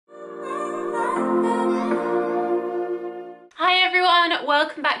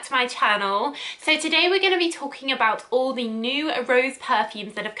welcome back to my channel. So today we're going to be talking about all the new rose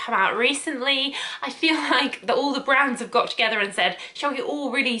perfumes that have come out recently. I feel like all the brands have got together and said, shall we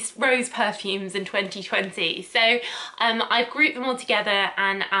all release rose perfumes in 2020? So I've grouped them all together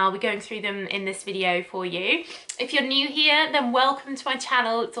and I'll be going through them in this video for you. If you're new here, then welcome to my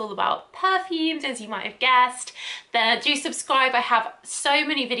channel. It's all about perfumes, as you might have guessed. Do subscribe. I have so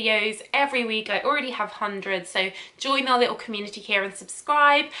many videos every week. I already have hundreds, so join our little community here and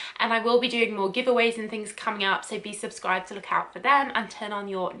subscribe, and I will be doing more giveaways and things coming up, so be subscribed to look out for them and turn on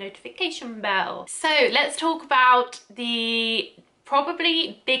your notification bell. So let's talk about the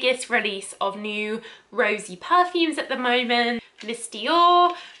probably biggest release of new rosy perfumes at the moment. Miss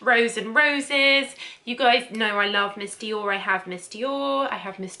Dior, Rose and Roses. You guys know I love Miss Dior. I have Miss Dior. I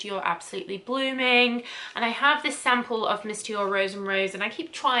have Miss Dior Absolutely Blooming. And I have this sample of Miss Dior Rose and Rose, and I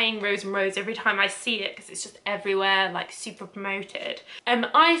keep trying Rose and Rose every time I see it because it's just everywhere, like super promoted.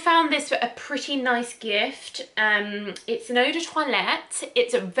 I found this a pretty nice gift. It's an eau de toilette.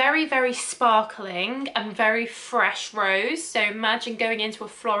 It's a very, very sparkling and very fresh rose. So imagine going into a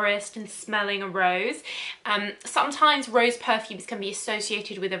florist and smelling a rose. Sometimes rose perfumes can be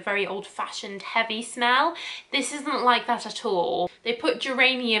associated with a very old-fashioned heavy smell. This isn't like that at all. They put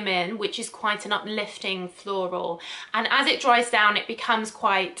geranium in, which is quite an uplifting floral, and as it dries down it becomes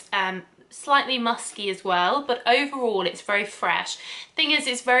quite slightly musky as well, but overall it's very fresh. Thing is,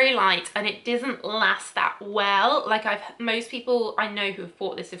 it's very light and it doesn't last that well. Like most people I know who have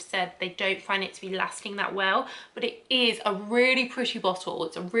bought this have said they don't find it to be lasting that well, but it is a really pretty bottle.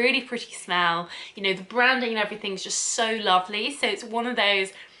 It's a really pretty smell. You know, the branding and everything's just so lovely. So it's one of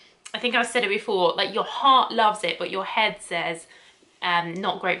those, I think I've said it before, like your heart loves it, but your head says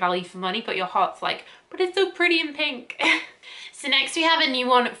not great value for money, but your heart's like, but it's so pretty and pink. So next we have a new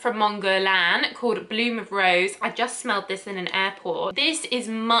one from Montguerlain called Bloom of Rose. I just smelled this in an airport. This is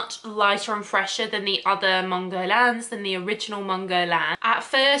much lighter and fresher than the other Montguerlains, than the original Montguerlain. At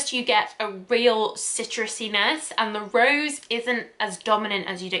first you get a real citrusiness, and the rose isn't as dominant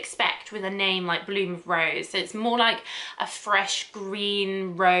as you'd expect with a name like Bloom of Rose. So it's more like a fresh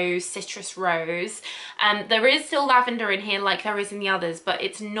green rose, citrus rose. There is still lavender in here like there is in the others, but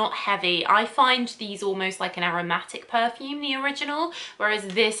it's not heavy. I find these almost like an aromatic perfume, the original, whereas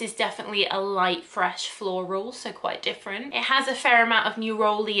this is definitely a light fresh floral, so quite different. It has a fair amount of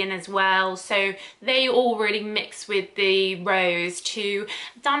neroli in as well, so they all really mix with the rose to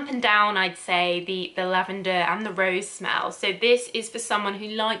dampen down, I'd say, the lavender and the rose smell. So this is for someone who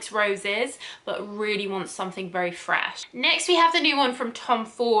likes roses but really wants something very fresh. Next we have the new one from Tom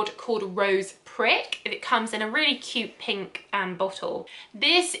Ford called Rose Prick. It comes in a really cute pink bottle.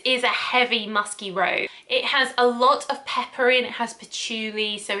 This is a heavy musky rose. It has a lot of pepper in, it has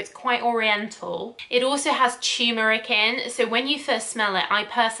patchouli, so it's quite oriental. It also has turmeric in, so when you first smell it, I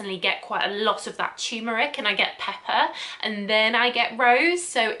personally get quite a lot of that turmeric, and I get pepper, and then I get rose,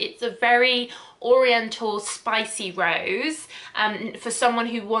 so it's a very oriental spicy rose for someone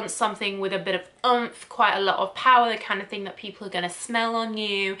who wants something with a bit of oomph, quite a lot of power, the kind of thing that people are going to smell on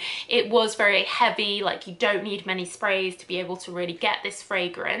you. It was very heavy, like you don't need many sprays to be able to really get this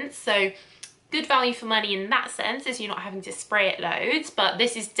fragrance, so good value for money in that sense, as you're not having to spray it loads, but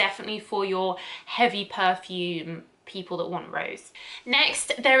this is definitely for your heavy perfume people that want rose.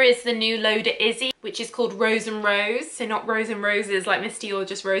 Next there is the new L'Eau de Izzy, which is called Rose and Rose, so not Rose and Roses like Miss Dior,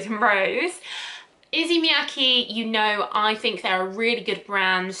 just Rose and Rose. Issey Miyake, you know, I think they're a really good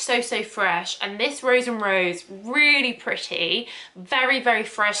brand, so fresh, and this Rose and Rose, really pretty, very, very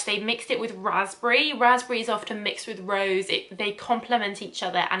fresh. They mixed it with raspberry. Raspberry is often mixed with rose. They complement each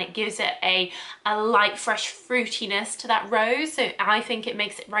other, and it gives it a light, fresh fruitiness to that rose, so I think it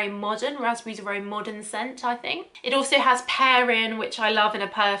makes it very modern. Raspberry's a very modern scent, I think. It also has pear in, which I love in a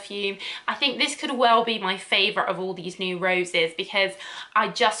perfume. I think this could well be my favourite of all these new roses, because I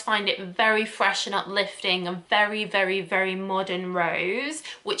just find it very fresh and uplifting, a very, very, very modern rose,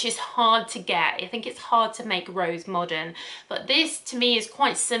 which is hard to get. I think it's hard to make rose modern, but this to me is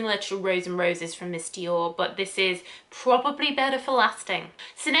quite similar to Rose and Roses from Miss Dior, but this is probably better for lasting.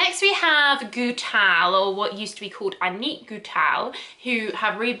 So next we have Goutal, or what used to be called Annick Goutal, who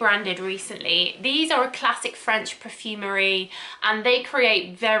have rebranded recently. These are a classic French perfumery, and they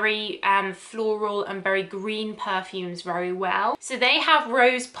create very floral and very green perfumes very well. So they have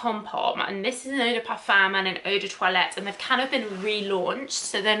Rose Pom Pom, and this is an eau de parfum and an eau de toilette, and they've kind of been relaunched.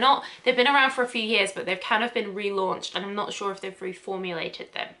 So they've been around for a few years, but they've kind of been relaunched, and I'm not sure if they've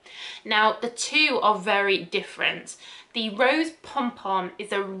reformulated them. Now the two are very different. The Rose Pom Pom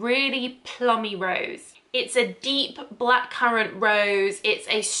is a really plummy rose. It's a deep blackcurrant rose. It's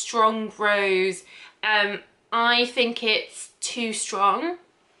a strong rose. I think it's too strong.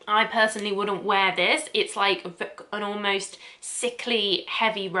 I personally wouldn't wear this. It's like an almost sickly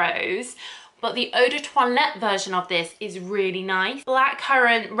heavy rose. But the eau de toilette version of this is really nice.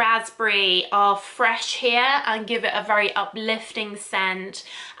 Blackcurrant, raspberry are fresh here and give it a very uplifting scent,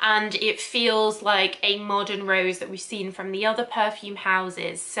 and it feels like a modern rose that we've seen from the other perfume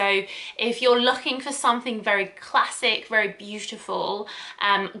houses. So if you're looking for something very classic, very beautiful,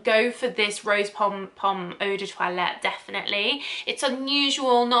 go for this Rose Pom Pom eau de toilette, definitely. It's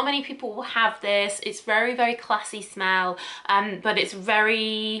unusual, not many people will have this. It's very, very classy smell, but it's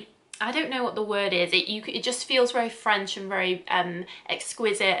very, I don't know what the word is. It just feels very French and very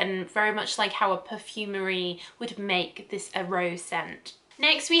exquisite, and very much like how a perfumery would make this a rose scent.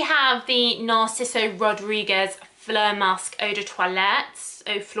 Next we have the Narciso Rodriguez Fleur Musk Eau de Toilette,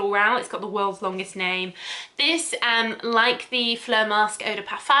 Eau Florale. It's got the world's longest name. This, like the Fleur Musk Eau de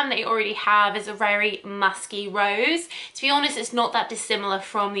Parfum that you already have, is a very musky rose. To be honest, it's not that dissimilar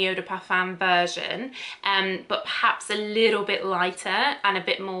from the Eau de Parfum version, but perhaps a little bit lighter and a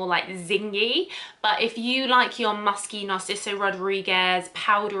bit more like zingy. But if you like your musky Narciso Rodriguez,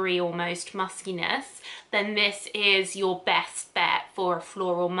 powdery almost muskiness, then this is your best bet for a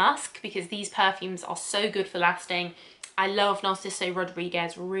floral musk, because these perfumes are so good for lasting. I love Narciso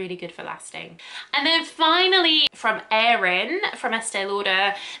Rodriguez, really good for lasting. And then finally from Erin, from Estee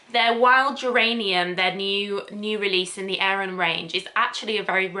Lauder, their Wild Geranium, their new release in the Erin range, is actually a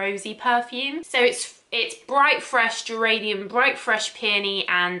very rosy perfume. So it's bright fresh geranium, bright fresh peony,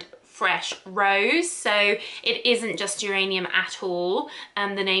 and fresh rose. So it isn't just geranium at all.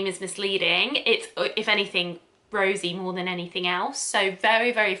 The name is misleading. It's, if anything, rosy more than anything else. So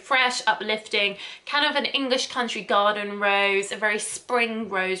very, very fresh, uplifting, kind of an English country garden rose, a very spring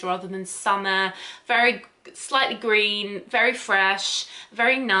rose rather than summer, very slightly green, very fresh,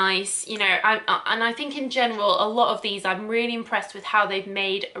 very nice, you know. And I think in general a lot of these, I'm really impressed with how they've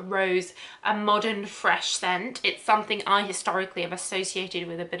made a rose a modern fresh scent. It's something I historically have associated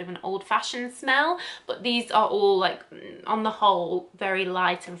with a bit of an old-fashioned smell, but these are all, like, on the whole, very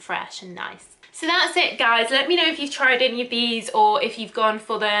light and fresh and nice. So that's it, guys. Let me know if you've tried any of these or if you've gone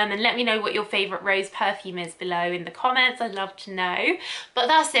for them, and let me know what your favourite rose perfume is below in the comments. I'd love to know. But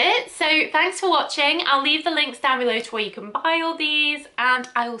that's it. So thanks for watching. I'll leave the links down below to where you can buy all these, and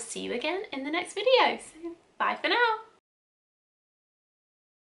I will see you again in the next video. So bye for now.